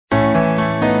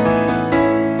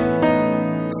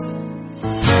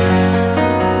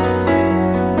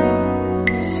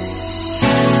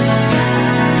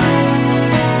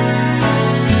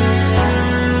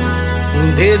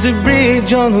There's a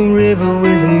bridge on the river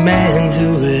with a man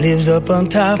who lives up on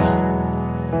top.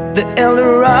 The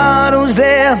Eldorado's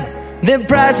there, their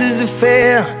prices are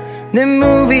fair, their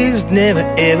movies never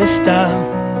ever stop.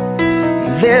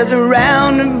 There's a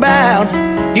roundabout,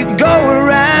 you go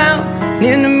around,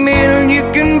 in the middle you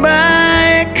can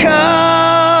buy a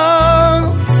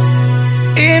car.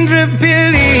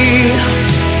 Indooroopilly,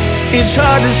 it's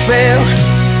hard to spell.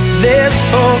 There's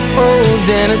 4 O's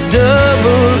and a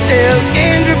double L.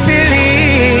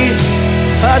 Indooroopilly,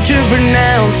 hard to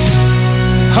pronounce,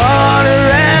 harder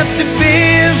after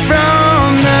beers from